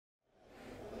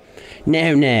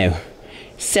Now,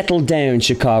 settle down,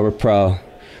 Chikara Pro.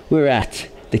 We're at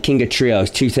the King of Trios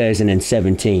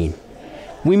 2017.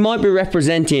 We might be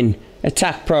representing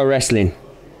Attack Pro Wrestling,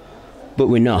 but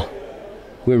we're not.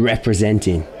 We're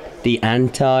representing the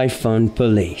Anti-Fun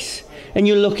Police. And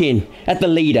you're looking at the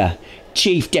leader,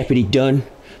 Chief Deputy Dunne,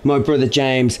 my brother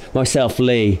James, myself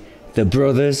Lee, the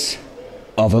Brothers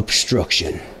of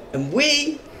Obstruction. And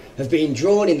we have been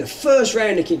drawn in the first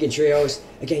round of King of Trios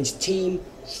against Team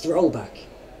Throwback.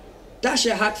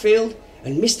 Dasher Hatfield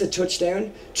and Mr.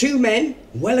 Touchdown, two men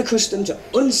well accustomed to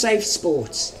unsafe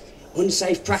sports,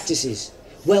 unsafe practices.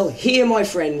 Well, here, my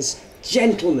friends,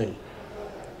 gentlemen,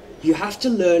 you have to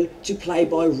learn to play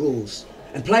by rules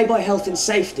and play by health and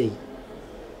safety.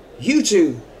 You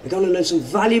two are going to learn some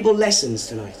valuable lessons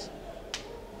tonight.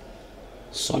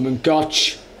 Simon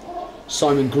Gotch,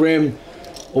 Simon Grimm,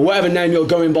 or whatever name you're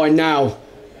going by now,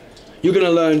 you're going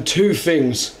to learn two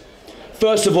things.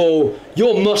 First of all,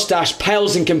 your mustache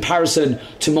pales in comparison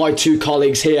to my two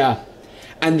colleagues here.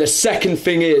 And the second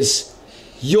thing is,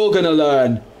 you're going to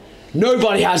learn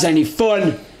nobody has any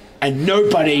fun and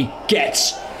nobody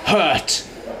gets hurt.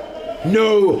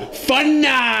 No fun!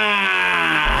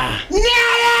 No!